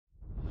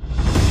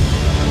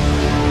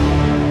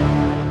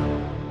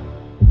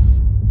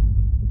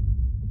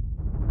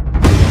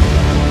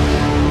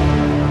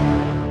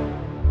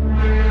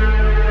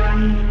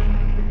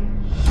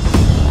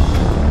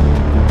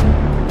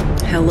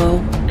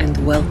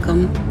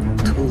welcome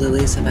to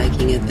Lily's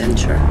Viking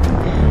Adventure.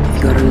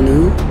 If you are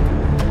new,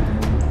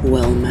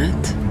 well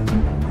met.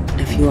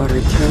 If you are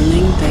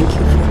returning, thank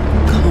you for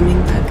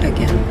coming back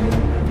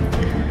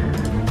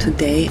again.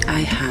 Today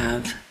I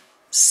have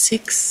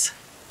 6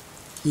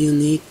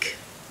 unique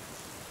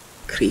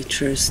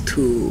creatures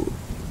to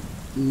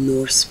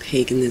Norse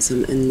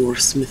paganism and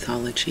Norse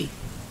mythology.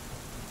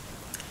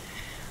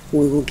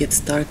 We will get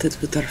started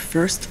with our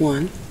first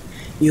one,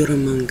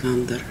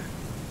 Jormungandr,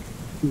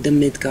 the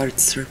Midgard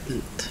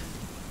serpent.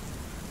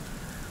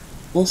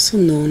 Also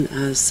known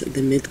as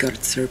the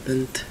Midgard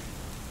serpent,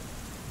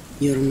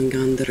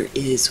 Jormungandr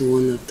is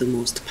one of the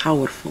most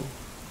powerful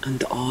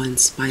and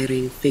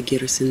awe-inspiring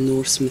figures in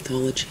Norse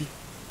mythology.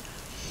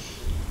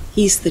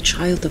 He is the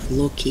child of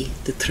Loki,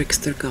 the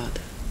trickster god,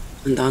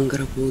 and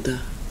Angrboda,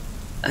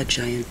 a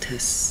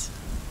giantess.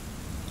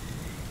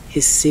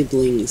 His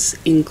siblings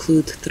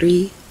include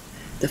 3,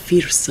 the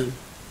Fearsome,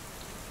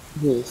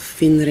 wolf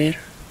Fenrir,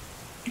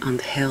 and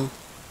Hel,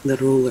 the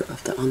ruler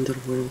of the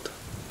underworld.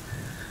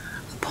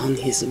 Upon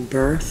his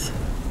birth,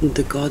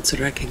 the gods,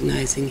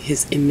 recognizing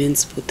his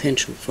immense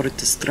potential for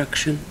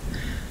destruction,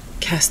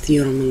 cast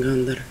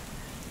Jormungandr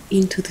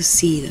into the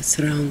sea that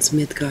surrounds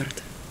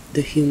Midgard,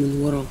 the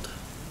human world.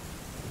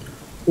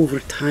 Over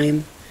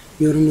time,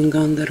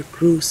 Jormungandr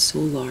grew so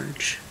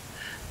large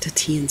that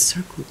he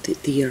encircled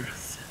the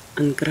earth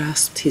and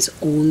grasped his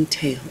own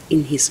tail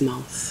in his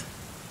mouth.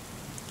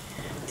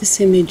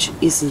 This image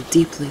is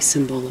deeply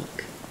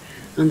symbolic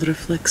and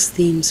reflects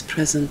themes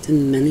present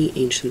in many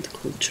ancient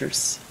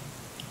cultures.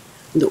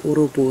 The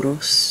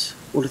Ouroboros,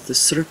 or the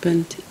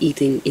serpent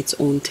eating its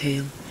own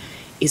tail,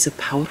 is a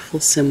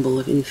powerful symbol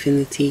of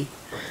infinity,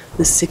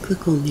 the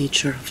cyclical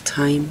nature of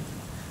time,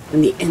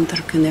 and the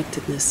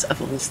interconnectedness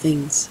of all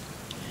things.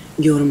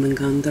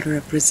 Jormungandr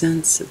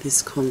represents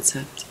this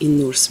concept in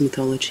Norse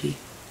mythology,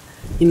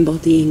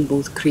 embodying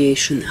both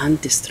creation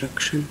and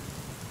destruction,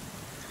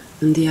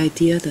 and the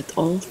idea that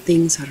all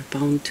things are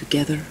bound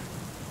together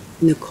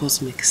in a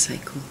cosmic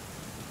cycle.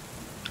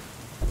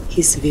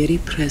 His very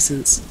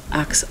presence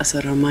acts as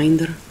a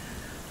reminder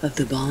of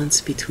the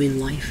balance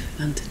between life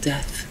and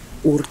death,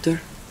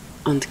 order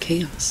and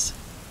chaos.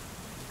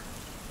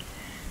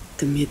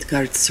 The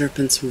Midgard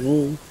serpent's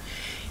role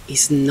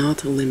is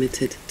not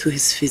limited to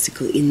his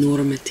physical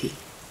enormity.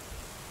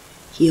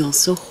 He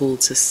also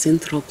holds a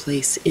central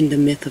place in the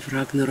myth of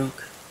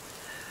Ragnarok,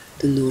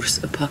 the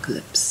Norse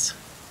apocalypse.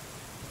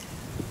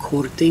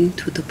 According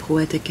to the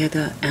Poetic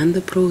Edda and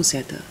the Prose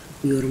Edda,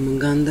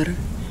 Jormungandr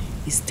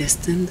is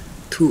destined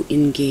to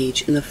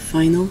engage in a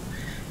final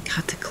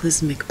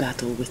cataclysmic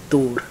battle with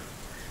Thor,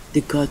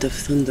 the god of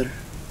thunder.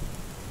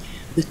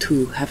 The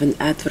two have an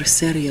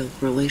adversarial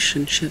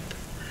relationship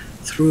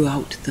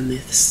throughout the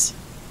myths,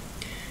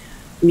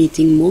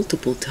 meeting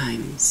multiple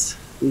times,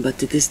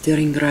 but it is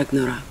during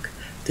Ragnarok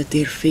that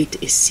their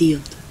fate is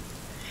sealed.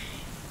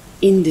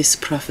 In this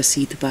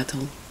prophesied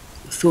battle,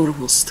 Thor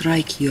will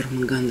strike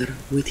Jormungandr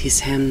with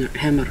his hammer,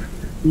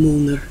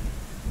 Mjolnir,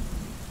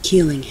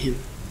 killing him.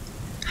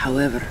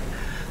 However,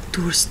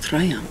 Thor's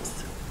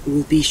triumph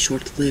will be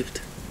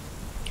short-lived,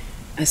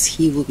 as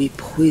he will be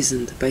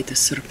poisoned by the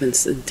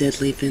serpent's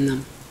deadly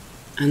venom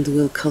and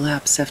will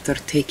collapse after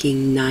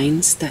taking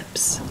 9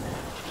 steps,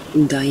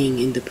 dying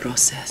in the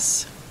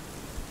process.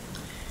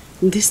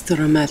 This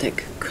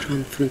dramatic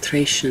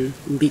confrontation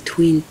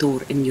between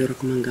Thor and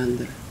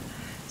Jormungandr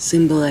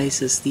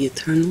symbolizes the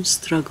eternal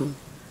struggle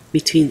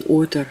between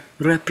order,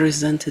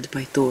 represented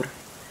by Thor,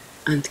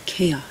 and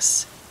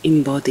chaos,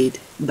 embodied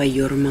by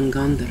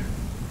Jormungandr.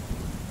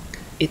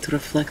 It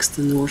reflects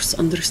the Norse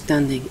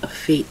understanding of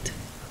fate,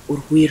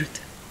 or weird,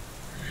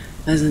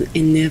 as an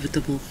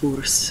inevitable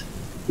force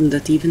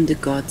that even the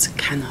gods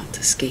cannot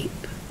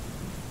escape.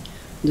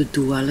 The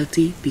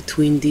duality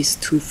between these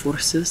two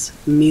forces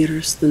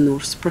mirrors the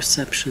Norse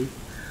perception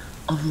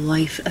of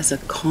life as a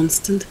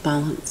constant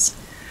balance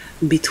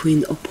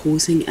between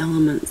opposing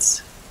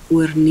elements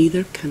where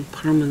neither can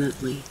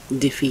permanently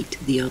defeat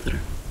the other.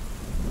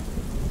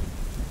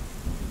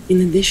 In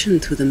addition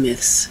to the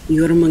myths,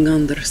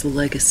 Jormungandr's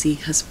legacy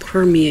has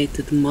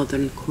permeated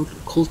modern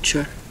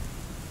culture.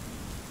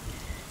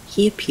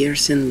 He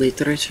appears in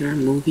literature,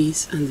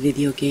 movies, and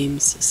video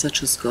games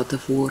such as God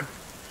of War,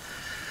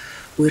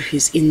 where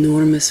his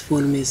enormous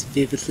form is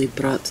vividly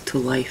brought to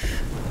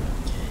life.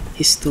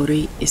 His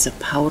story is a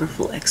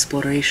powerful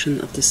exploration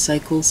of the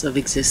cycles of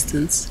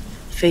existence,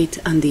 fate,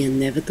 and the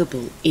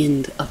inevitable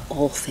end of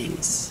all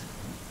things.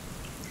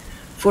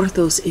 For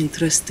those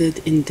interested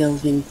in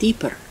delving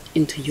deeper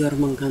into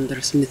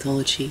Jormungandr's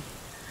mythology,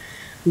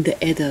 the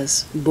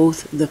Eddas,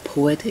 both the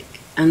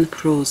poetic and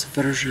prose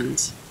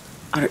versions,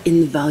 are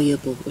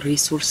invaluable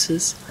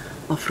resources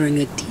offering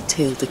a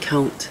detailed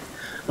account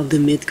of the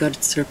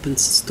Midgard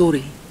serpent's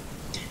story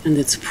and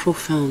its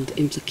profound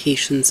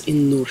implications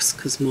in Norse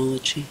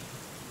cosmology.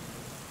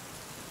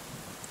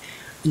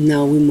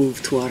 Now we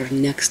move to our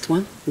next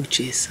one, which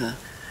is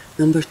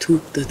number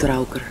 2, the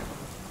Draugr,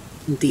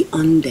 the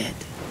undead.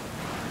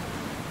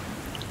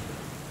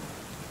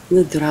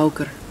 The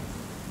Draugr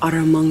are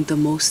among the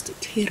most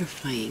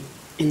terrifying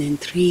and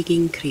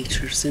intriguing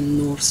creatures in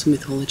Norse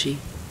mythology.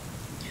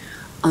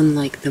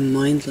 Unlike the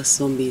mindless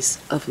zombies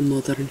of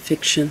modern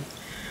fiction,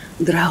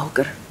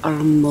 Draugr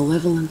are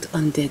malevolent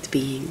undead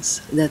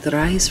beings that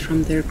rise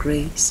from their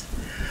graves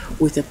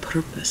with a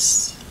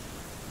purpose.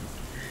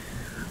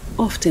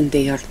 Often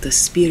they are the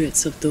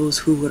spirits of those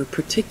who were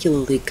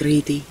particularly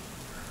greedy,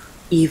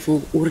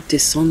 evil, or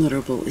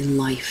dishonorable in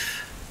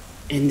life,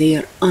 and they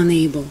are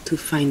unable to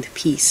find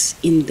peace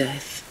in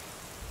death.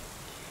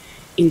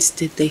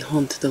 Instead, they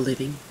haunt the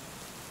living,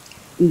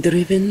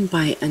 driven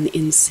by an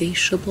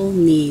insatiable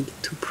need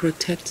to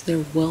protect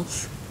their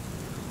wealth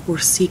or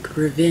seek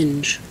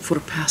revenge for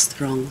past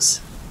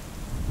wrongs.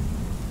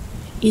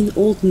 In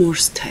Old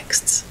Norse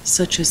texts,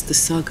 such as the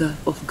saga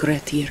of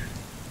Grettir,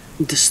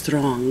 the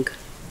Strong,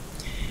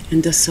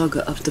 and the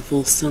saga of the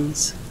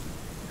Volsungs,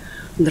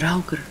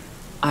 Draugr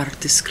are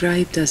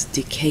described as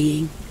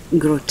decaying,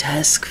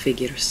 grotesque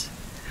figures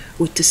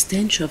with the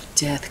stench of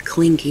death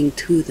clinging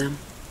to them.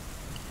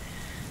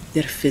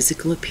 Their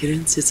physical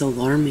appearance is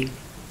alarming.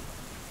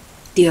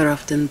 They are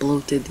often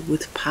bloated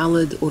with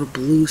pallid or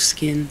blue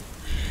skin,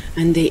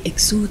 and they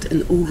exude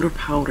an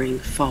overpowering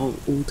foul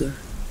odor.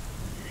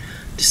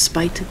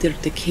 Despite their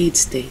decayed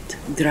state,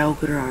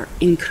 Draugr are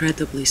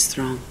incredibly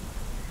strong,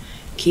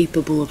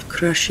 capable of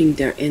crushing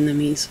their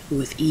enemies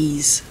with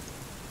ease.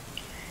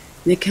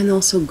 They can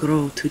also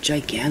grow to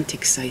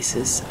gigantic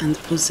sizes and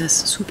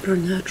possess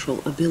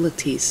supernatural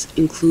abilities,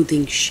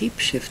 including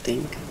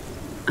shape-shifting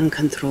and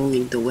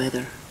controlling the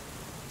weather.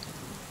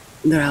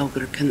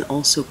 Draugr can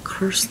also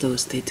curse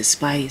those they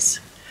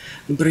despise,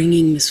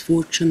 bringing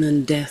misfortune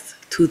and death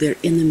to their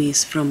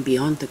enemies from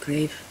beyond the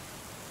grave.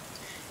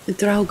 The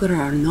Draugr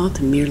are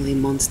not merely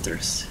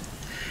monsters.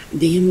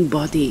 They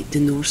embody the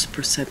Norse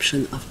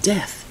perception of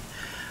death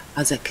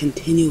as a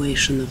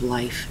continuation of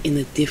life in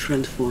a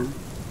different form.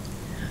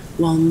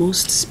 While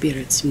most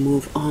spirits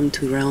move on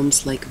to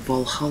realms like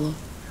Valhalla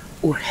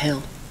or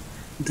Hell,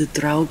 the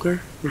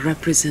Draugr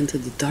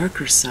represented the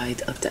darker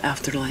side of the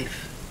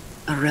afterlife,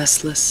 a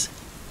restless,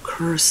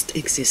 cursed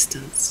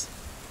existence.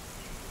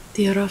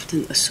 They are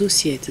often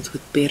associated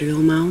with burial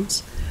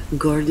mounds,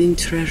 guarding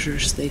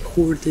treasures they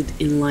hoarded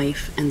in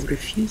life and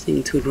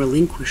refusing to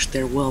relinquish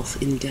their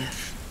wealth in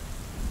death.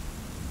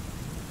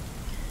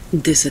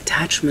 This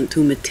attachment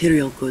to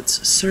material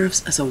goods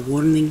serves as a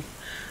warning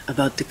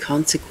about the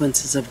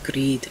consequences of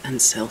greed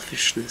and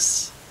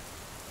selfishness.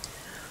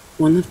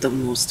 One of the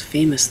most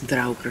famous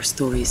Draugr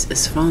stories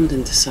is found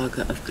in the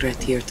saga of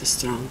Grettir the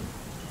Strong.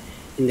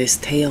 In this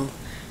tale,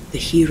 the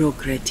hero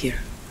Grettir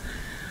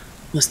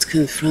must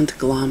confront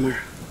Glamour,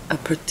 a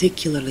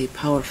particularly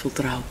powerful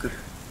Draugr.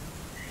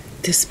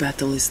 This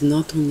battle is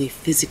not only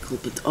physical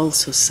but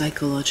also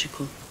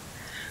psychological.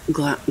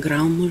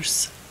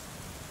 Glamour's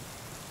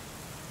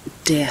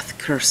death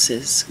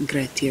curses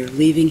Grettir,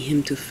 leaving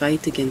him to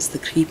fight against the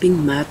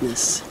creeping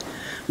madness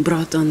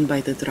brought on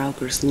by the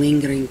Draugr's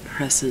lingering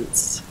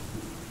presence.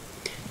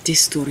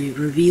 This story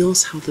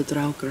reveals how the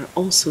Draugr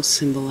also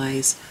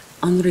symbolize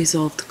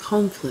unresolved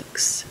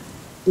conflicts,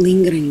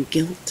 lingering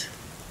guilt,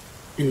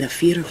 and the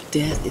fear of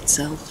death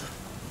itself.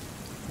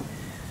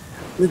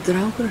 The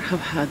Draugr have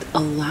had a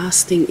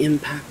lasting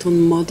impact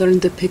on modern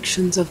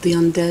depictions of the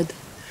undead,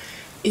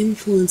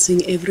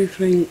 influencing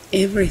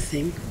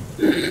everything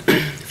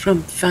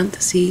from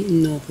fantasy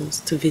novels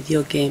to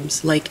video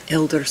games like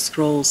Elder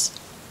Scrolls,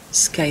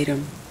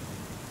 Skyrim,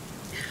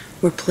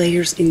 where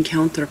players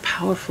encounter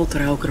powerful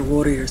Draugr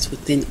warriors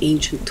within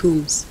ancient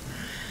tombs.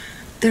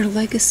 Their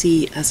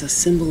legacy as a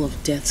symbol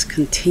of death's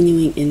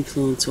continuing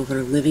influence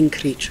over living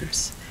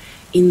creatures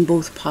in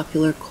both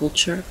popular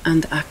culture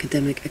and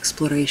academic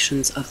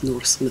explorations of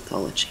Norse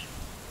mythology.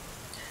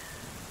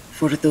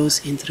 For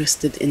those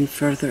interested in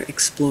further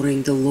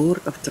exploring the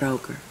lore of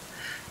Draugr,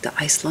 the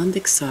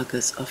Icelandic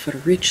sagas offer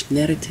rich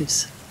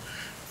narratives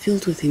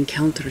filled with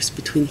encounters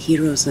between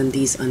heroes and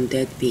these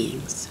undead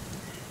beings,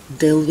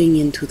 delving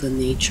into the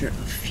nature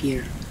of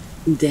fear,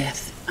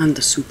 death, and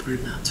the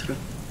supernatural.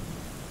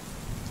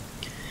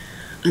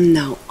 And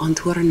now, on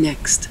to our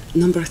next,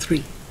 number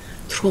 3,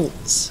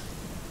 trolls.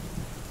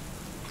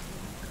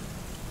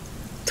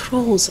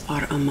 Trolls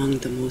are among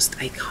the most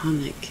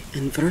iconic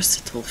and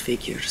versatile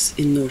figures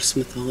in Norse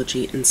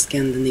mythology and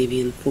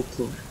Scandinavian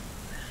folklore.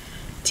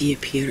 They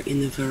appear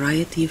in a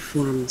variety of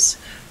forms,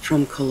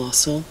 from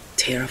colossal,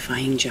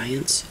 terrifying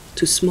giants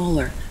to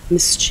smaller,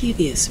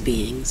 mischievous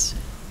beings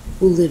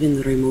who live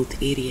in remote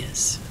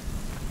areas.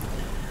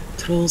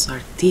 Trolls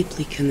are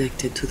deeply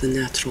connected to the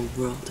natural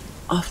world,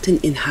 often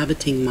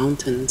inhabiting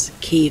mountains,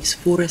 caves,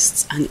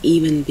 forests, and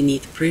even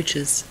beneath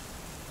bridges.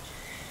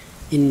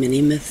 In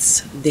many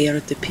myths, they are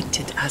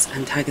depicted as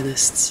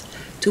antagonists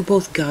to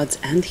both gods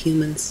and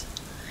humans,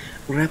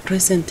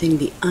 representing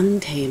the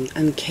untamed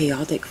and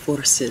chaotic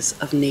forces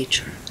of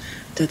nature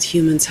that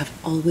humans have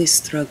always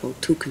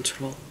struggled to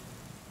control.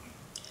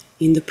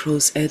 In the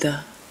Prose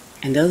Edda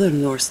and other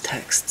Norse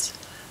texts,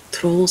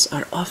 trolls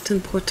are often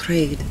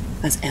portrayed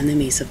as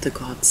enemies of the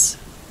gods.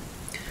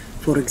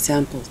 For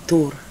example,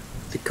 Thor,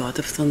 the god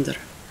of thunder,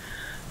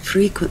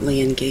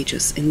 frequently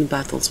engages in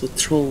battles with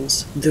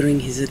trolls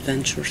during his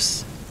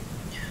adventures.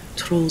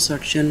 Trolls are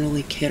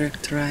generally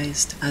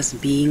characterized as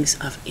beings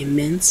of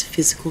immense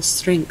physical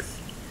strength,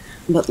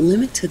 but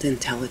limited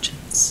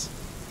intelligence,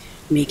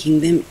 making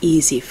them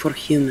easy for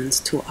humans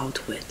to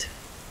outwit.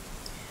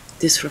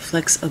 This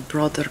reflects a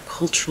broader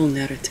cultural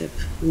narrative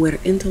where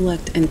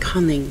intellect and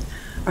cunning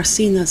are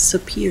seen as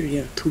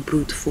superior to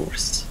brute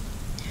force,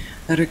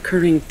 a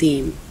recurring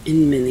theme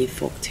in many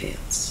folk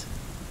tales.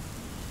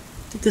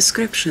 The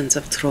descriptions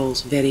of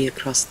trolls vary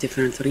across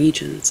different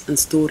regions and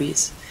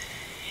stories.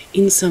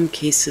 In some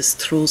cases,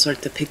 trolls are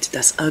depicted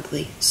as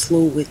ugly,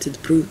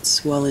 slow-witted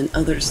brutes, while in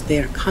others they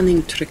are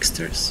cunning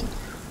tricksters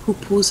who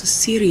pose a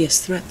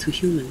serious threat to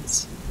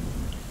humans.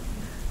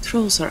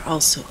 Trolls are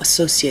also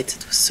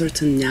associated with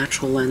certain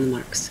natural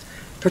landmarks,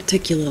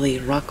 particularly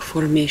rock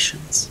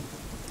formations.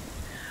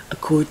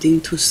 According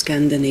to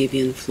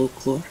Scandinavian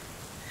folklore,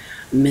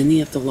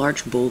 many of the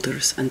large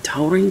boulders and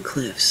towering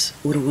cliffs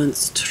were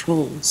once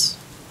trolls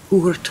who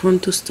were torn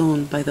to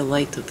stone by the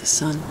light of the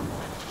sun.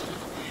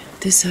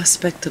 This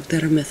aspect of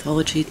their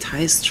mythology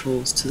ties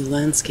trolls to the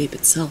landscape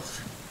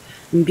itself,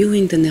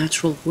 imbuing the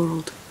natural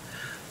world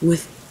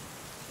with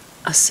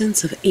a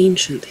sense of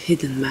ancient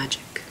hidden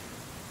magic.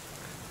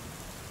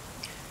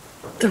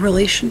 The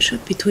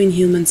relationship between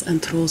humans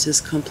and trolls is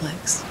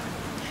complex.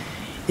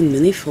 In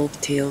many folk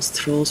tales,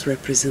 trolls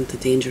represent the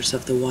dangers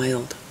of the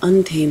wild,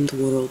 untamed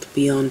world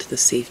beyond the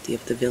safety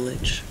of the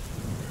village.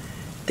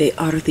 They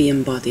are the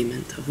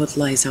embodiment of what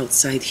lies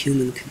outside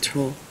human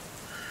control,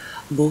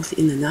 both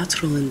in the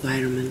natural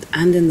environment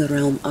and in the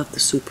realm of the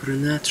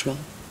supernatural.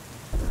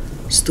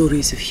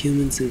 Stories of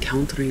humans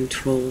encountering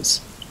trolls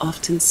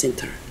often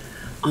center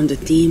on the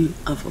theme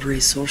of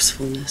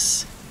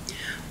resourcefulness,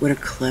 where a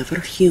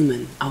clever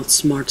human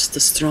outsmarts the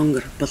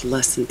stronger but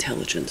less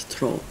intelligent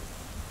troll.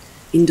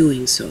 In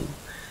doing so,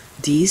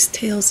 these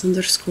tales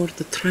underscore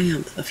the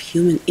triumph of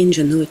human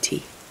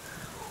ingenuity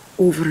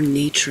over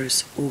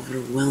nature's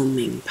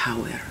overwhelming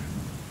power.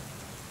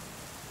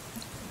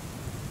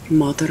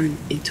 Modern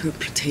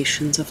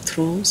interpretations of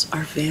trolls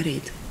are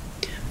varied,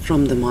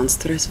 from the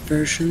monstrous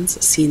versions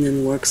seen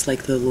in works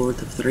like The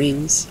Lord of the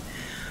Rings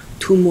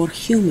to more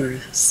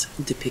humorous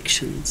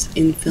depictions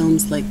in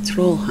films like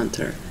Troll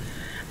Hunter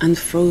and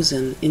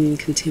Frozen in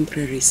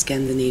contemporary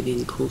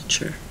Scandinavian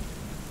culture.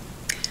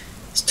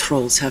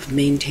 Trolls have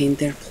maintained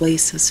their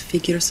place as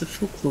figures of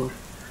folklore,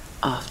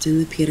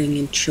 often appearing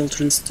in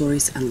children's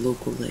stories and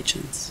local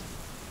legends.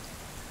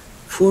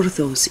 For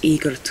those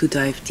eager to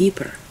dive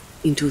deeper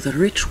into the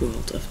rich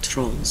world of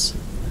trolls,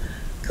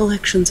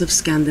 collections of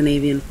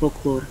Scandinavian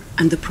folklore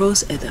and the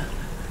Prose Edda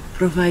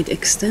provide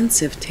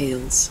extensive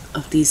tales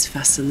of these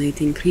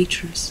fascinating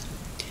creatures,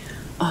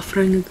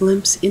 offering a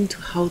glimpse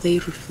into how they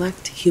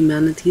reflect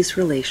humanity's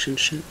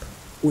relationship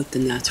with the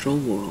natural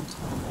world.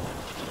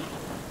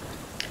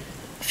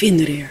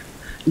 Fenrir,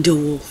 the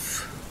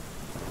wolf,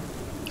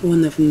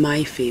 one of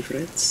my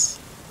favorites.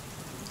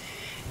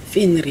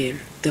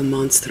 Fenrir, the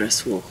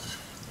monstrous wolf,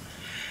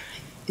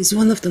 is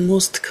one of the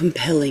most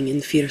compelling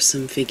and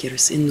fearsome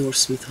figures in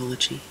Norse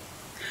mythology.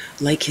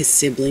 Like his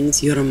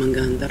siblings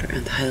Jormungandr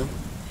and Hel,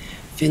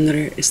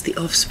 Fenrir is the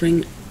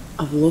offspring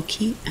of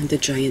Loki and the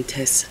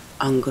giantess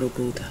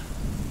Angrboda.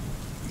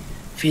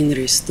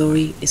 Fenrir's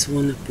story is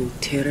one of both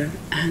terror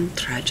and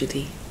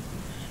tragedy,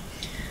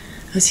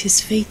 as his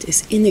fate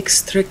is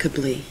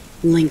inextricably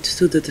linked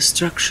to the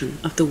destruction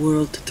of the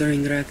world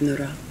during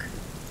Ragnarok.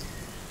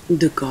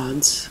 The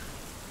gods,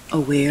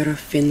 aware of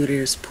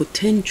Fenrir's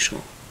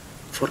potential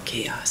for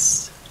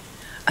chaos,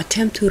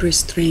 attempt to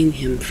restrain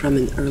him from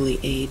an early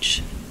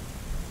age.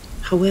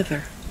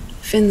 However,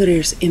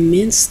 Fenrir's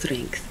immense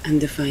strength and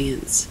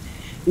defiance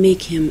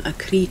make him a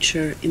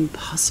creature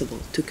impossible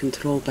to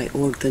control by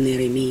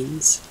ordinary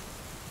means.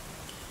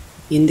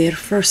 In their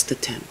first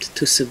attempt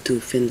to subdue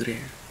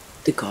Fenrir,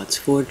 the gods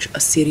forge a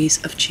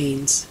series of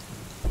chains,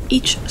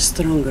 each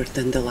stronger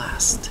than the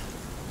last.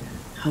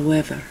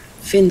 However,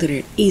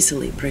 Fenrir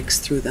easily breaks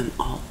through them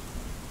all.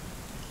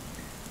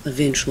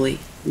 Eventually,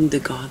 the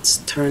gods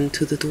turn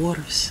to the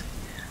dwarves,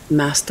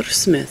 master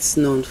smiths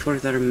known for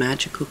their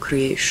magical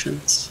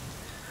creations,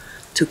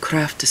 to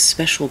craft a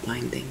special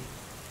binding.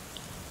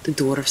 The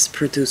dwarves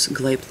produce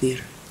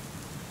Gleipnir,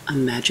 a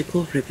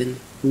magical ribbon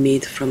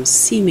made from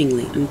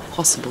seemingly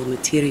impossible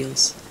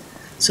materials,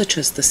 such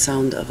as the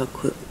sound of a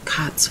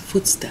cat's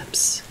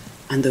footsteps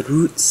and the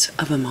roots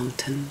of a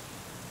mountain.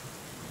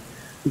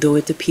 Though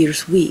it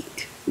appears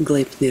weak,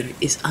 Gleipnir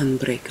is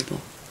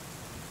unbreakable.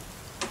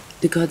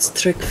 The gods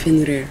trick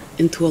Fenrir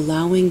into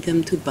allowing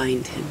them to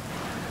bind him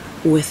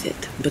with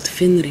it, but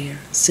Fenrir,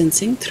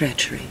 sensing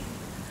treachery,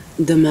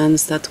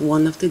 demands that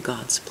one of the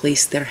gods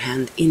place their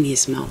hand in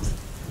his mouth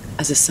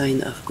as a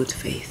sign of good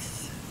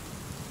faith.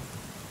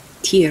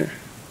 Tyr,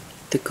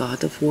 the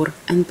god of war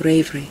and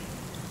bravery,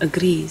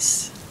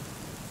 agrees,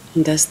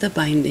 and as the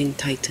binding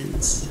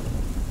tightens,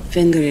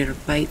 Fenrir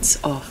bites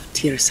off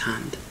Tyr's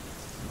hand,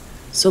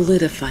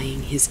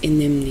 solidifying his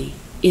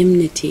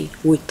enmity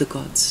with the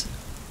gods.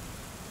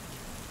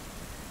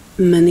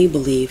 Many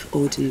believe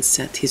Odin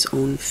set his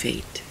own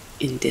fate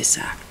in this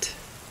act.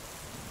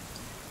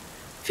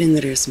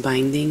 Fenrir's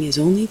binding is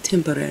only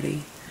temporary,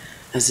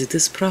 as it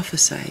is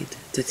prophesied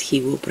that he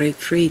will break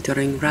free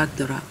during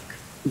Ragnarok,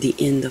 the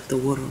end of the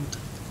world.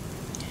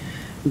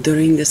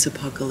 During this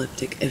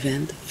apocalyptic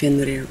event,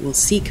 Fenrir will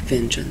seek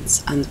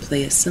vengeance and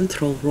play a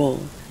central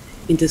role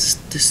in the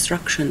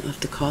destruction of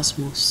the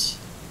cosmos.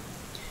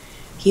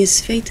 He is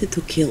fated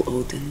to kill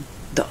Odin,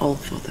 the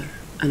Allfather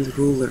and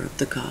ruler of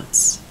the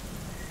gods,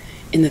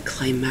 in a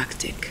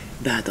climactic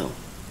battle.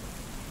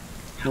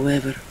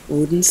 However,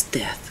 Odin's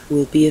death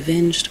will be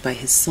avenged by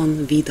his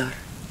son Vidar,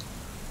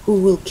 who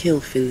will kill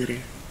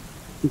Fenrir,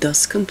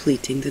 thus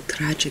completing the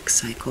tragic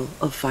cycle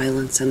of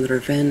violence and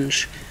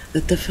revenge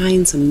that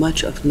defines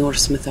much of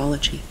Norse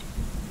mythology.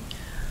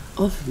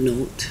 Of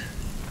note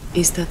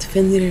is that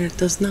Fenrir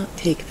does not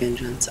take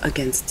vengeance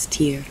against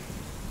Tyr,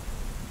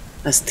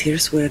 as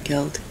Tyr's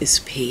wergeld is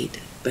paid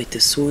by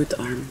the sword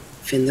arm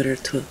Fenrir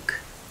took,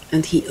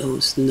 and he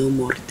owes no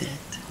more debt.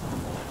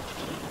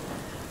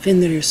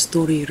 Fenrir's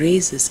story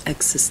raises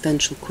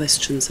existential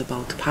questions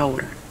about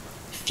power,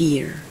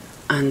 fear,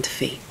 and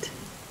fate.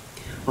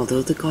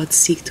 Although the gods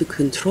seek to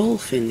control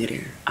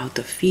Fenrir out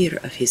of fear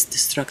of his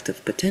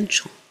destructive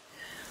potential,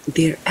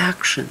 their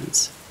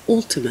actions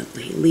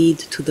ultimately lead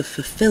to the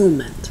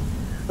fulfillment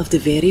of the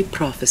very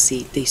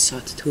prophecy they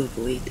sought to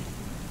avoid.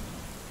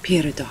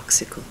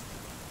 Paradoxical.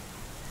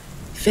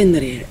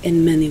 Fenrir,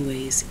 in many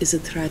ways, is a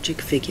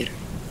tragic figure.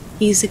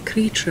 He is a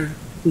creature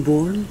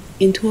born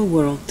into a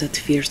world that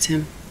fears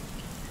him,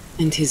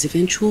 and his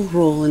eventual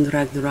role in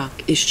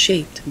Ragnarok is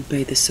shaped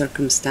by the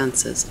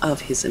circumstances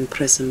of his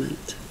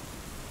imprisonment.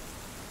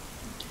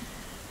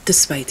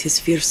 Despite his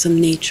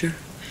fearsome nature,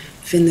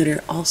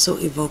 Fenrir also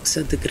evokes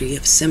a degree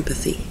of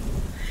sympathy.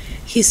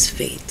 His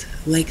fate,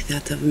 like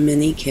that of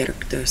many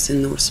characters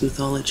in Norse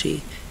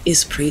mythology,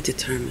 is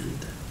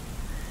predetermined,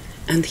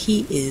 and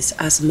he is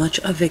as much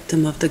a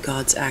victim of the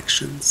gods'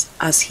 actions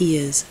as he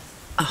is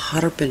a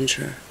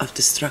harbinger of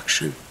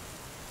destruction.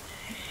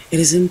 It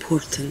is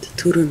important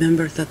to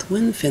remember that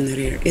when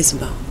Fenrir is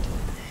bound,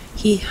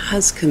 he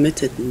has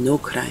committed no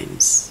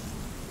crimes.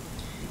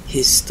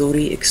 His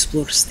story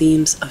explores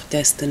themes of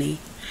destiny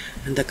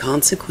and the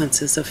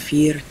consequences of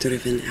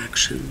fear-driven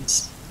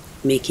actions,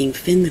 making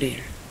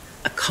Fenrir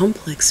a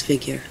complex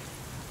figure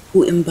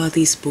who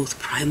embodies both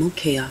primal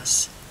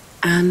chaos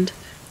and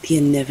the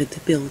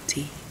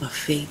inevitability of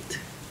fate.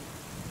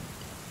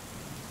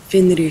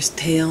 Fenrir's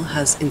tale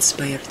has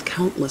inspired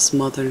countless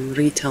modern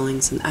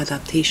retellings and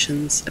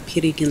adaptations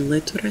appearing in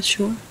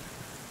literature,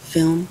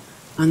 film,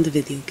 and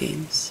video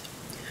games.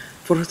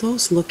 For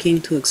those looking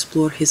to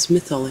explore his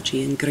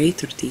mythology in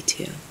greater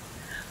detail,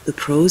 the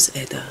Prose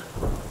Edda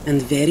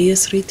and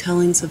various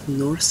retellings of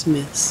Norse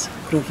myths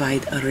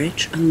provide a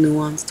rich and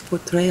nuanced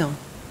portrayal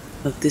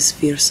of this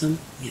fearsome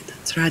yet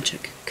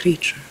tragic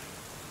creature.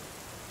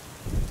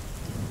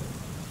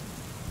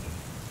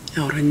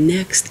 Our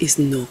next is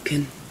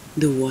Noken,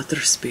 the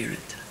water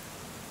spirit.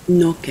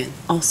 Noken,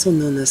 also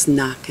known as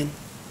Naken,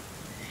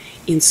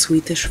 in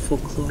Swedish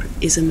folklore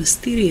is a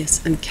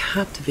mysterious and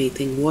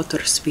captivating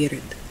water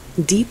spirit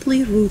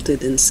deeply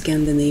rooted in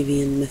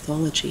Scandinavian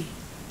mythology.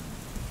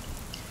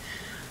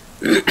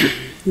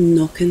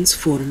 Noken's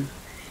form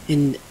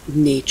and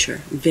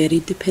nature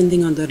vary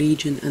depending on the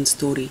region and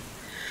story,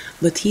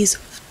 but he is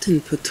often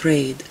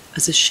portrayed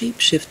as a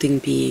shape-shifting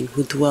being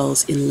who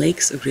dwells in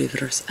lakes,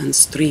 rivers, and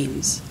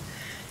streams.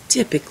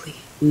 Typically,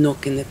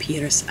 Noken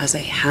appears as a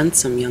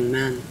handsome young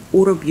man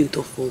or a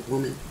beautiful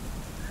woman,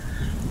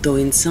 though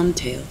in some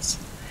tales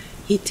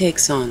he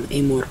takes on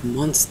a more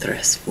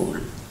monstrous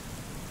form.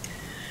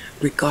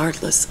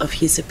 Regardless of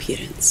his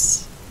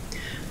appearance,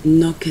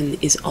 Noken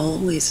is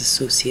always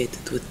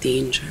associated with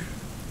danger,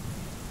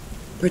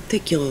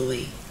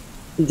 particularly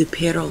the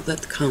peril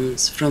that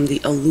comes from the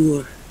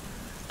allure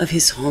of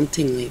his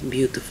hauntingly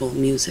beautiful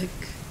music.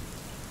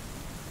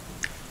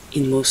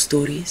 In most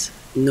stories,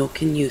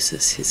 Noken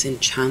uses his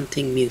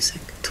enchanting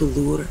music to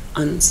lure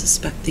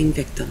unsuspecting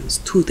victims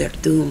to their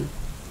doom.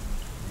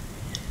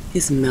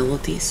 His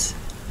melodies,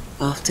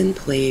 often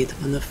played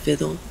on a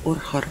fiddle or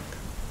harp,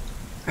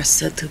 are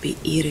said to be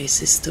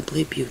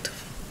irresistibly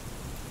beautiful,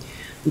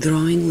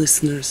 drawing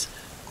listeners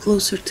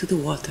closer to the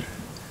water,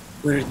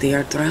 where they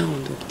are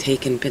drowned or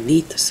taken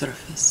beneath the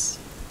surface.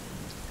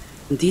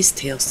 These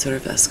tales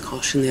serve as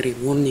cautionary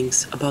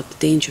warnings about the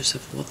dangers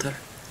of water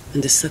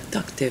and the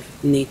seductive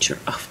nature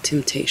of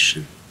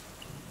temptation.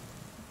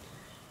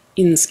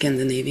 In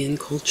Scandinavian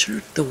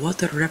culture, the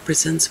water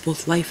represents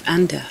both life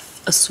and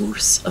death, a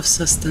source of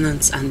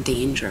sustenance and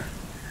danger.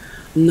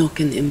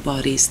 Noken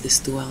embodies this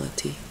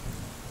duality,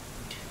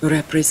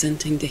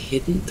 representing the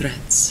hidden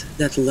threats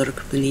that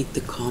lurk beneath the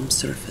calm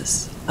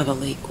surface of a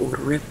lake or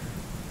river.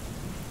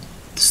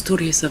 The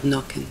stories of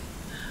Noken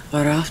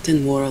are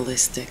often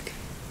moralistic,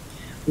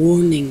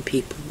 warning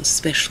people,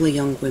 especially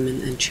young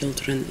women and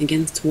children,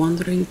 against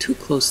wandering too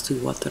close to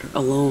water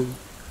alone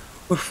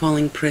or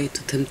falling prey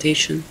to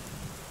temptation.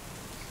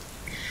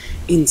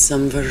 In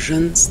some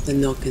versions, the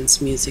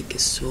Noken's music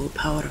is so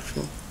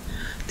powerful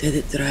that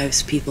it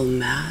drives people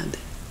mad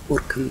or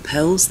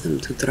compels them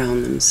to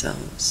drown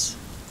themselves.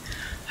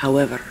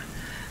 However,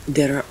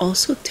 there are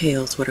also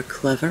tales where a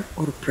clever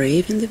or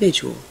brave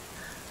individual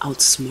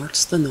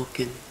outsmarts the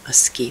Nokken,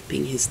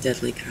 escaping his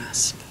deadly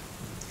grasp.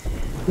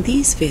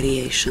 These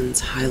variations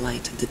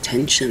highlight the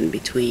tension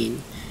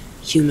between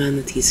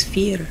humanity's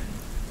fear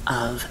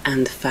of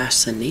and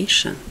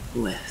fascination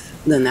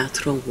with the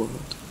natural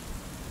world.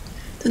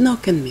 The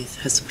Nokken myth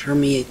has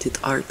permeated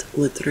art,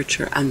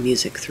 literature, and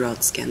music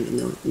throughout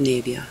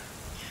Scandinavia.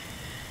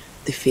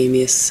 The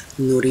famous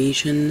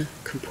Norwegian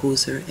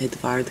composer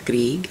Edvard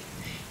Grieg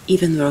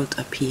even wrote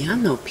a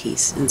piano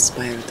piece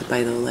inspired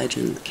by the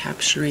legend,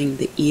 capturing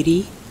the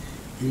eerie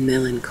and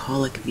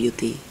melancholic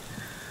beauty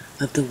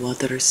of the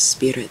water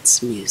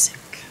spirit's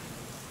music.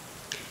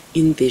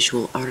 In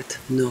visual art,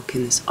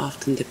 Nokken is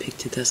often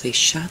depicted as a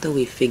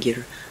shadowy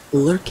figure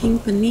lurking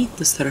beneath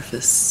the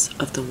surface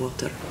of the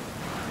water,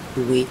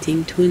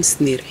 waiting to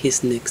ensnare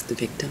his next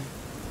victim.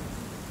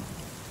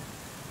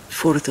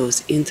 For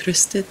those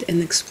interested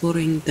in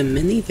exploring the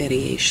many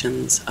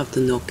variations of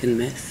the Nokken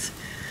myth,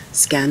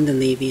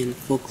 Scandinavian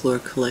folklore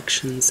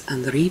collections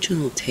and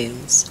regional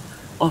tales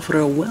offer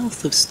a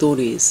wealth of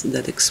stories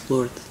that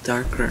explore the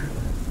darker,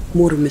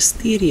 more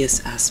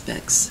mysterious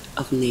aspects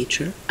of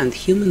nature and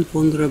human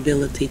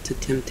vulnerability to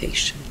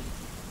temptation.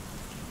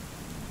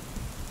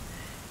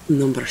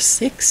 Number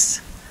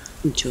 6.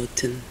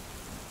 Jotun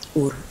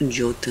or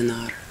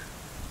Jotunar.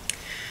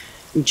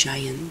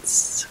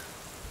 Giants.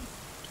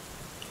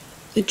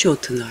 The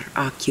Jotunar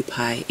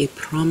occupy a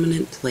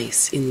prominent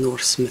place in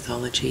Norse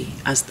mythology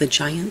as the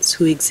giants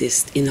who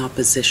exist in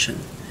opposition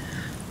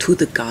to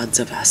the gods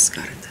of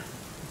Asgard.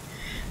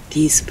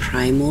 These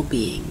primal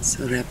beings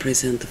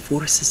represent the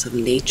forces of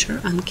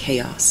nature and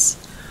chaos,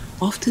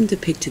 often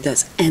depicted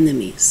as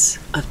enemies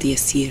of the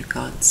Aesir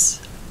gods.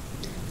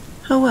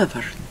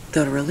 However,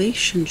 the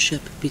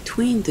relationship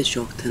between the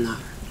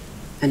Jotunar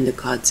and the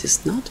gods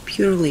is not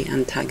purely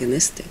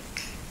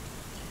antagonistic.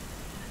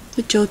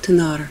 The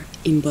Jotunar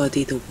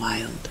embody the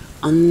wild,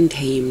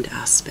 untamed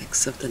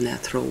aspects of the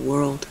natural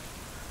world,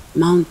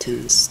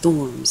 mountains,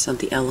 storms, and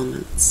the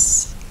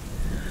elements.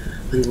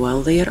 And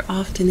while they are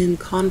often in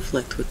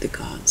conflict with the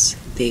gods,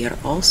 they are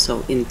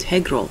also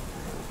integral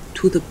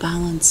to the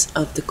balance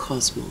of the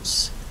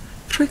cosmos,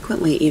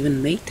 frequently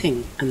even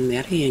mating and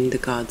marrying the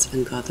gods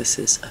and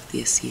goddesses of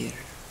the Aesir.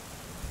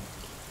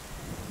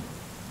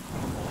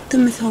 The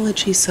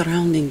mythology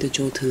surrounding the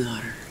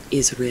Jotunar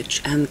is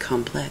rich and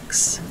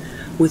complex,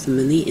 with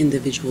many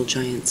individual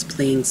giants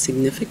playing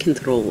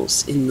significant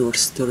roles in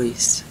Norse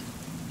stories.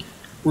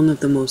 One of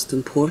the most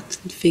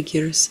important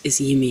figures is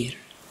Ymir,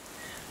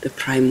 the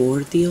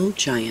primordial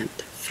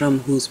giant from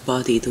whose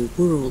body the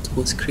world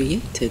was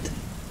created.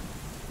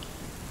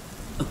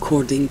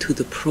 According to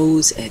the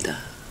Prose Edda,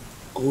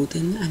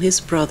 Odin and his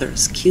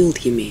brothers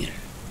killed Ymir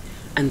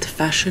and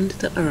fashioned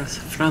the earth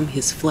from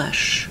his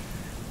flesh,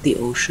 the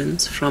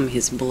oceans from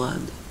his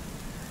blood,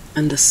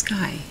 and the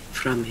sky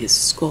from his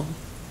skull.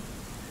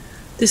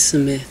 This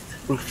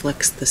myth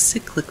reflects the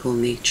cyclical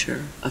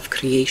nature of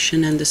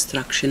creation and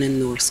destruction in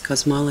Norse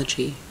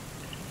cosmology,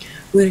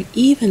 where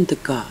even the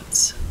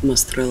gods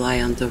must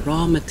rely on the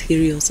raw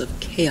materials of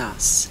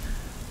chaos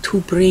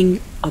to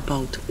bring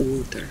about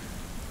order.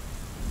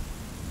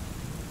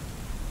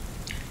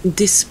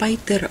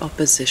 Despite their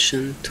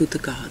opposition to the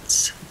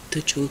gods,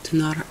 the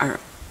Jotunar are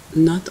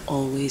not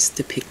always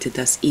depicted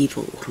as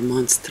evil or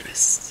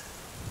monstrous.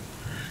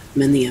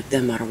 Many of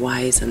them are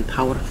wise and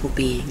powerful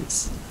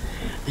beings,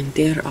 and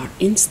there are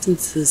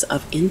instances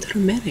of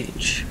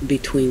intermarriage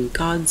between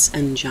gods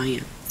and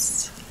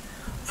giants.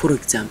 For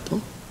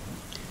example,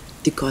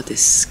 the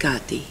goddess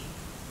Skadi,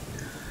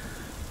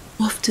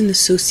 often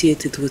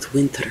associated with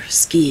winter,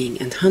 skiing,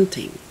 and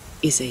hunting,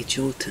 is a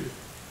Jotun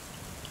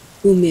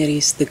who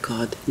marries the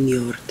god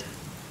Njord.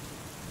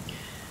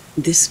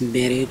 This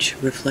marriage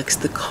reflects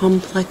the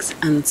complex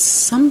and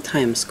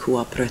sometimes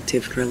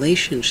cooperative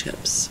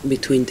relationships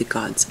between the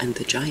gods and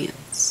the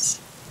giants,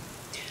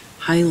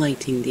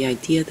 highlighting the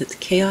idea that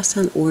chaos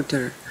and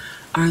order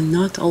are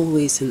not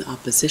always in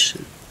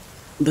opposition,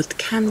 but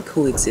can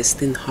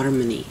coexist in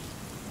harmony.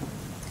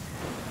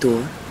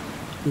 Thor,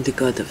 the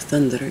god of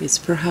thunder, is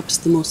perhaps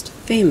the most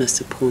famous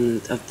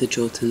opponent of the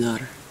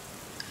Jotunar.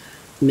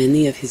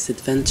 Many of his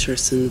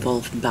adventures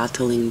involve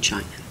battling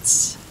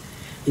giants,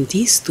 and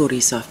these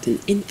stories often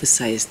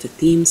emphasize the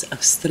themes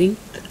of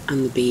strength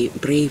and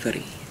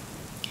bravery,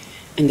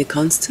 and the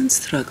constant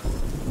struggle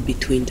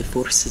between the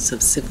forces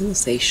of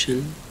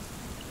civilization,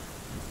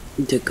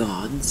 the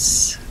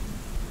gods,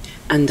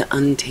 and the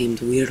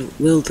untamed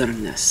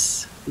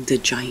wilderness, the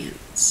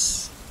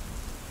giants.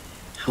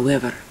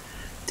 However,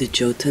 the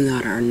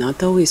Jotunar are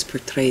not always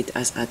portrayed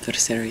as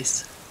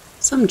adversaries.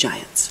 Some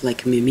giants,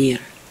 like Mimir,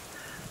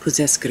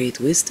 possess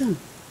great wisdom,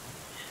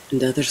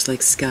 and others,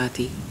 like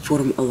Skadi,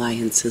 form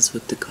alliances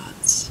with the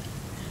gods.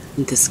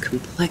 And this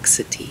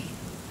complexity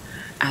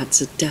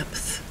adds a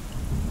depth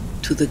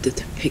to the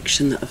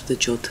depiction of the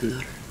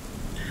Jotunar,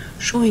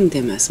 showing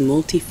them as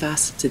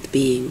multifaceted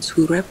beings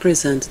who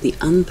represent the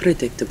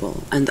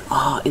unpredictable and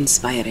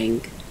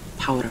awe-inspiring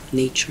power of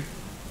nature.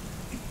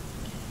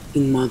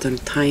 In modern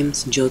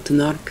times,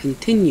 Jotunar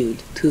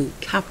continued to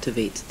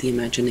captivate the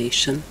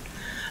imagination,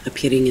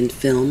 appearing in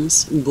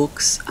films,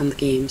 books, and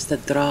games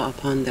that draw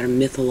upon their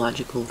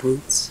mythological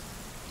roots.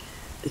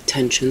 The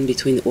tension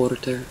between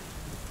order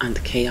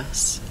and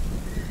chaos,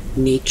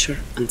 nature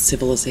and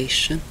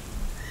civilization,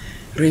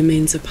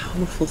 remains a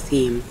powerful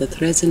theme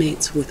that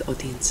resonates with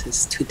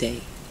audiences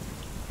today.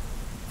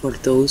 For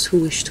those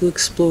who wish to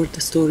explore the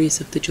stories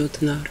of the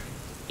Jotunar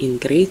in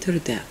greater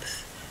depth,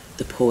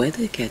 the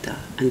Poetic Edda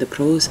and the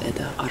Prose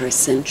Edda are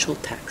essential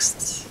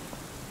texts.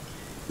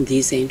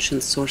 These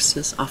ancient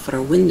sources offer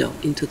a window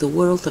into the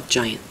world of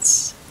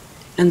giants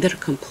and their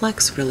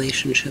complex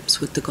relationships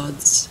with the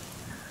gods,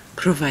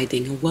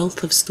 providing a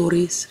wealth of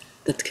stories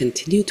that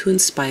continue to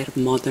inspire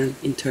modern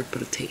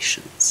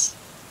interpretations.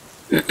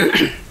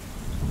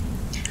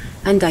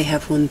 And I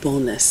have one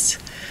bonus.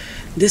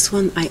 This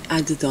one I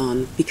added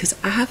on because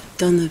I have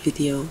done a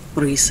video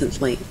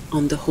recently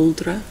on the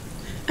Huldra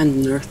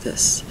and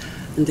Nerthus,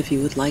 and if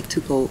you would like to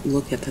go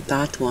look at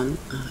that one,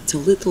 it's a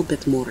little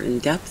bit more in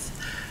depth,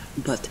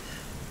 but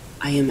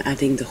I am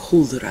adding the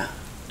Huldra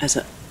as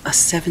a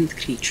seventh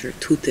creature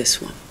to this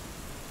one.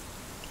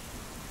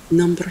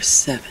 Number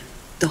 7,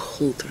 the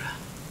Huldra.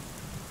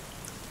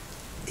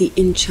 The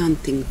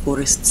enchanting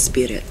forest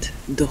spirit,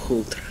 the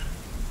Huldra.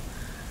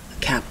 A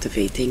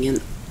captivating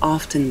and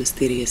often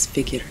mysterious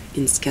figure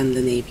in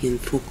Scandinavian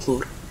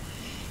folklore,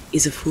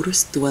 is a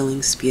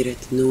forest-dwelling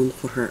spirit known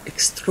for her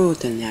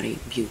extraordinary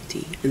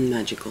beauty and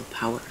magical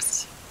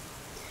powers.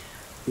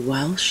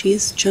 While she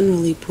is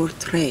generally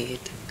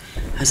portrayed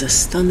as a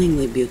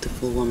stunningly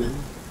beautiful woman,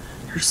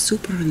 her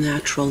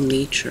supernatural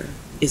nature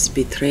is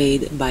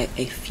betrayed by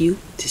a few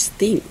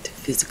distinct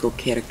physical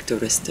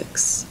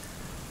characteristics,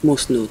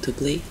 most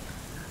notably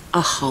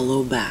a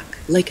hollow back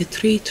like a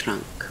tree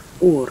trunk,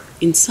 or,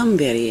 in some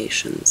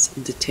variations,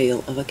 the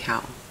tail of a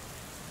cow.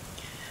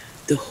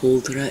 The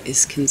Huldra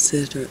is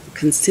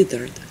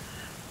considered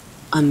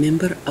a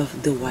member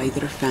of the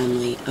wider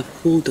family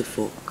of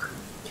Huldefolk,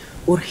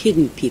 or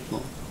hidden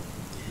people,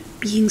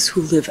 beings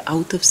who live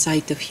out of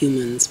sight of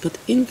humans but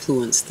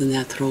influence the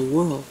natural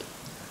world.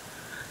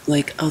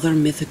 Like other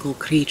mythical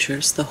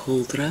creatures, the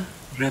Huldra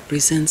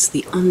represents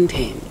the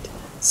untamed,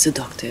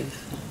 seductive,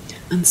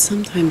 and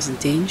sometimes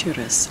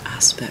dangerous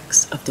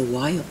aspects of the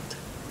wild.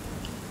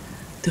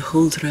 The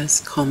Huldra is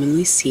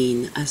commonly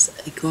seen as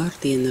a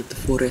guardian of the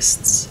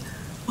forests,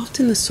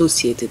 often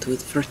associated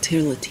with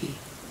fertility,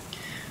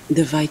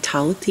 the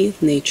vitality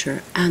of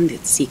nature and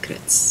its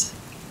secrets.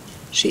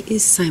 She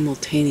is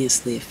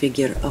simultaneously a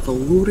figure of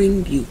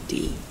alluring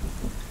beauty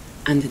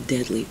and a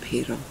deadly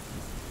peril,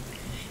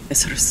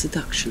 as her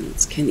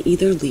seductions can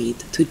either lead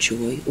to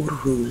joy or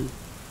ruin.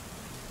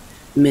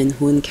 Men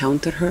who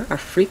encounter her are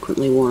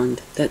frequently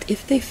warned that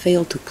if they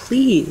fail to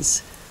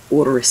please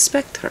or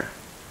respect her,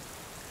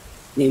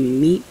 they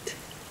meet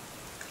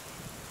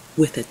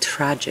with a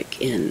tragic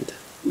end.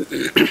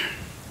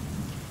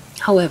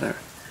 However,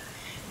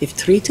 if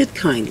treated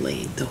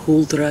kindly, the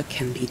Huldra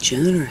can be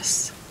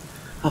generous,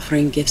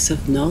 offering gifts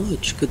of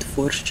knowledge, good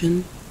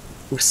fortune,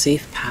 or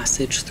safe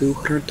passage through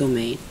her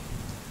domain.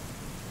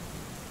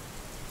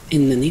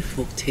 In many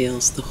folk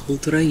tales, the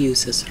Huldra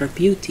uses her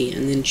beauty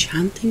and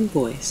enchanting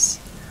voice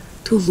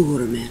to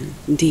lure men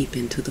deep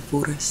into the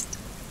forest.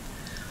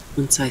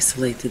 Once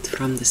isolated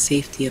from the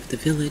safety of the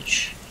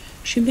village,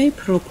 she may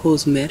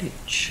propose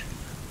marriage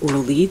or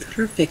lead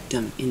her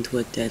victim into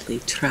a deadly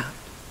trap.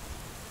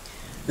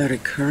 A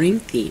recurring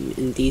theme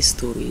in these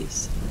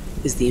stories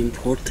is the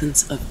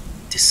importance of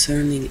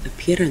discerning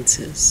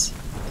appearances.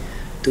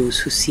 Those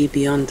who see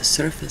beyond the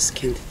surface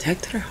can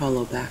detect her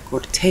hollow back or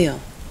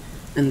tail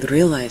and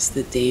realize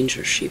the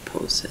danger she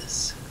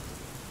poses.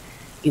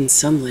 In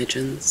some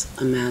legends,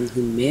 a man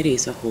who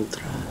marries a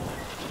Huldra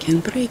can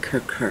break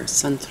her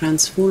curse and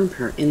transform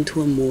her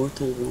into a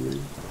mortal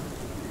woman,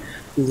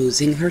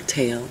 losing her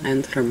tail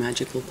and her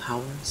magical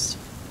powers.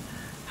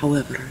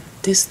 However,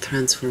 this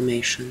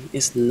transformation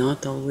is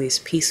not always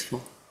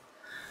peaceful.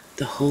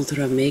 The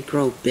Huldra may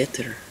grow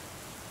bitter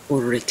or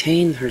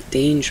retain her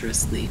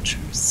dangerous nature,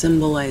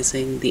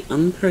 symbolizing the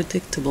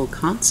unpredictable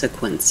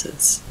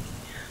consequences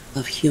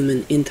of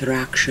human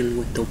interaction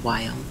with the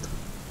wild.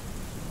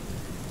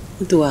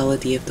 The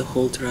duality of the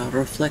Huldra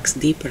reflects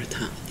deeper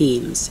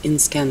themes in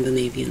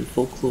Scandinavian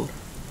folklore,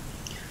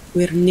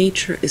 where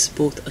nature is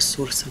both a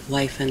source of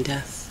life and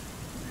death.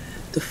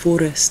 The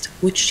forest,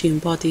 which she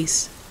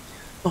embodies,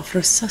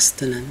 offers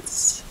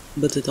sustenance,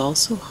 but it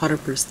also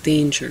harbors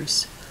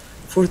dangers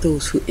for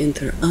those who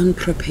enter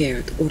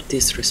unprepared or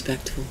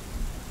disrespectful.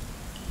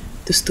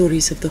 The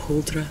stories of the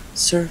Huldra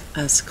serve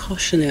as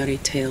cautionary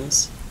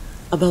tales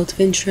about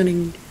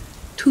venturing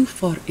too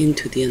far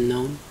into the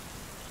unknown,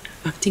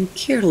 acting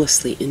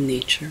carelessly in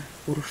nature,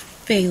 or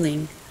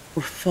failing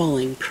or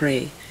falling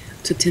prey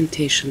to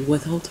temptation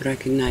without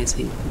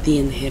recognizing the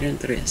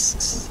inherent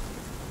risks.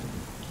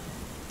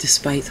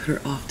 Despite her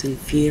often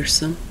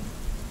fearsome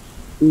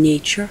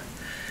nature,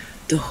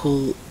 The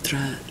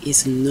Huldra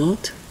is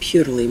not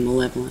purely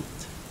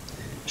malevolent.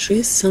 She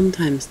is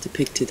sometimes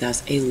depicted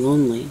as a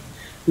lonely,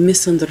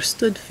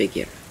 misunderstood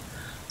figure,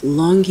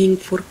 longing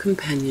for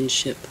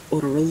companionship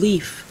or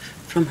relief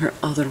from her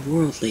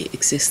otherworldly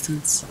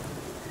existence.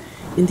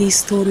 In these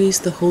stories,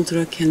 the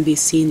Huldra can be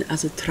seen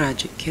as a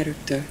tragic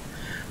character,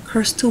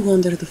 cursed to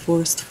wander the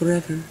forest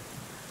forever.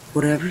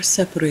 Forever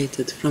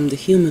separated from the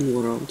human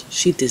world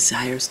she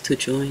desires to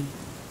join.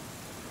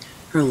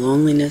 Her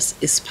loneliness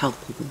is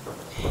palpable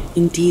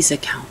in these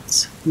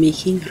accounts,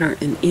 making her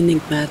an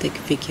enigmatic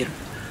figure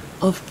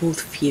of both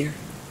fear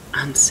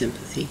and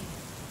sympathy.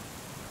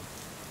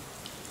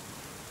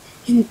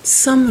 In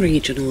some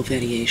regional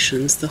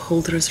variations, the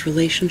Huldra's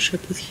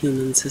relationship with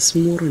humans is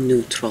more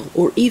neutral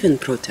or even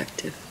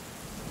protective.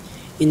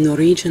 In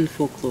Norwegian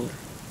folklore,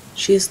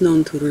 she is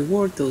known to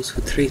reward those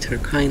who treat her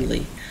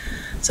kindly,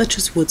 such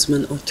as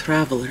woodsmen or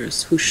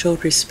travelers who show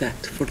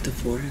respect for the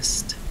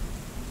forest.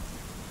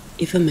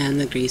 If a man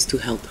agrees to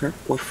help her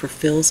or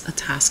fulfills a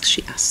task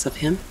she asks of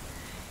him,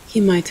 he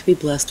might be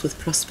blessed with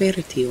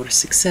prosperity or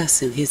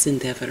success in his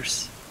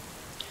endeavors.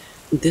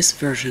 This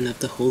version of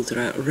the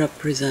Huldra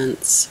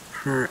represents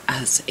her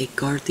as a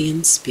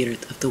guardian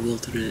spirit of the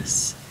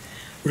wilderness,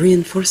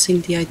 reinforcing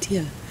the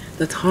idea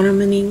that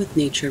harmony with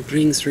nature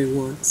brings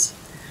rewards,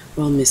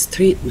 while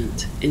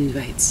mistreatment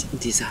invites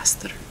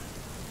disaster.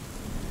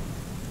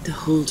 The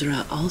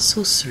Huldra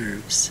also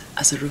serves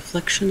as a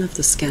reflection of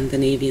the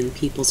Scandinavian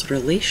people's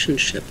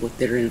relationship with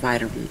their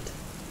environment,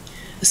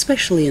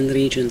 especially in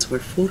regions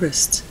where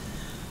forests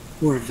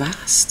were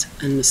vast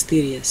and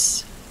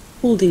mysterious,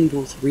 holding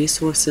both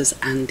resources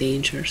and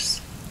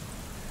dangers.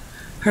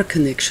 Her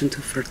connection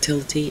to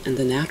fertility and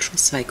the natural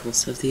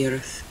cycles of the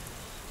earth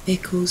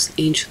echoes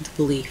ancient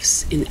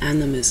beliefs in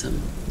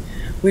animism,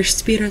 where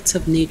spirits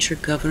of nature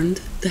governed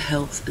the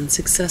health and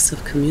success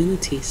of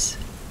communities.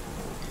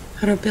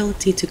 Her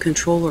ability to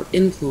control or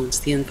influence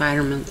the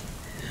environment,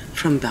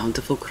 from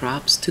bountiful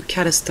crops to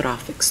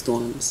catastrophic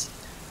storms,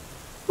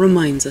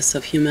 reminds us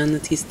of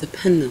humanity's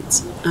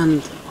dependence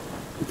and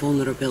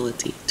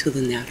vulnerability to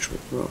the natural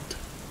world.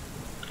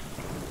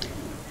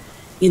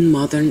 In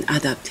modern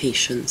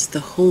adaptations,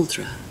 the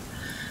Huldra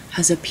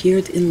has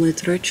appeared in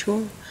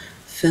literature,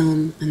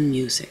 film, and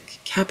music,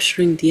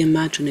 capturing the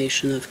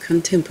imagination of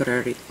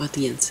contemporary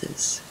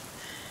audiences.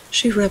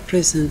 She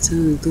represents an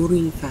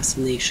enduring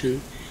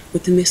fascination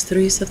with the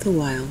mysteries of the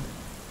wild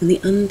and the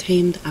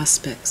untamed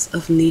aspects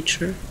of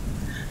nature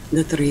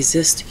that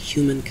resist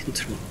human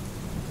control.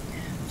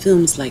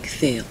 Films like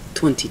Thale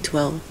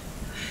 2012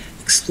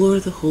 explore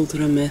the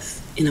Huldra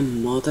myth in a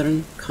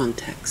modern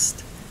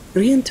context,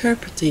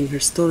 reinterpreting her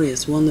story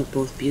as one of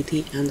both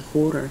beauty and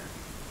horror.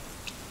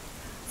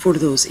 For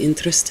those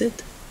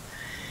interested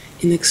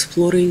in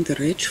exploring the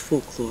rich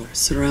folklore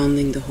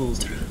surrounding the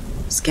Huldra,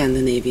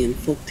 Scandinavian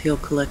folktale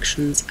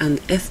collections and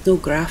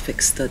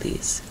ethnographic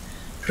studies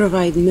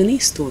provide many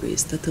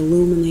stories that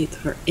illuminate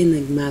her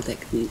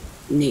enigmatic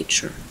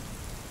nature.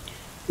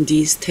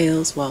 These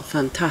tales, while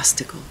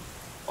fantastical,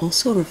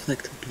 also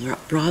reflect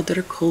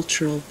broader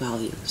cultural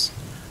values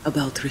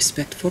about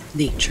respect for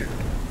nature,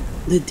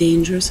 the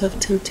dangers of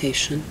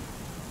temptation,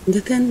 and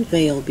the thin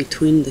veil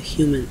between the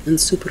human and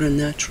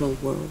supernatural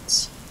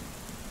worlds.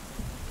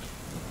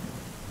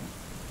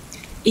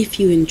 If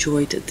you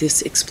enjoyed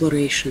this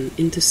exploration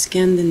into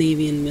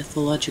Scandinavian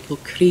mythological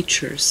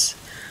creatures,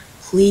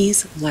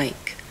 please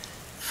like,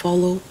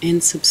 follow,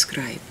 and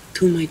subscribe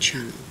to my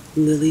channel,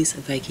 Lily's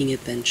Viking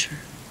Adventure.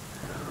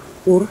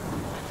 Or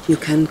you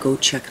can go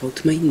check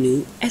out my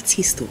new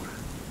Etsy store,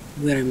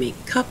 where I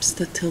make cups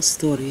that tell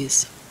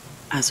stories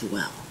as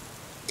well.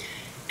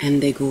 And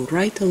they go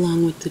right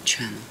along with the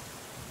channel.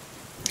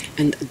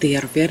 And they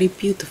are very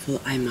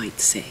beautiful, I might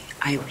say.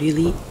 I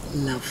really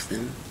love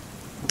them.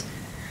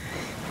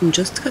 I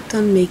just got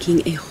done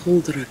making a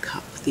Huldra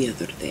cup the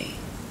other day.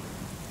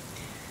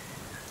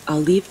 I'll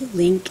leave a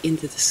link in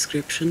the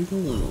description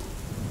below.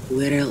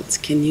 Where else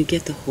can you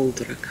get a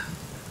Huldra cup?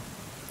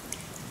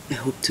 I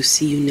hope to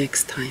see you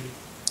next time,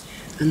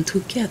 and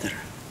together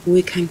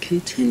we can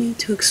continue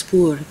to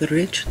explore the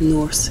rich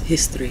Norse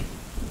history,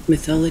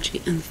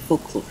 mythology, and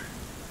folklore.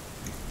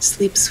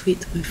 Sleep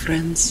sweet, my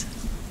friends,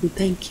 and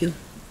thank you.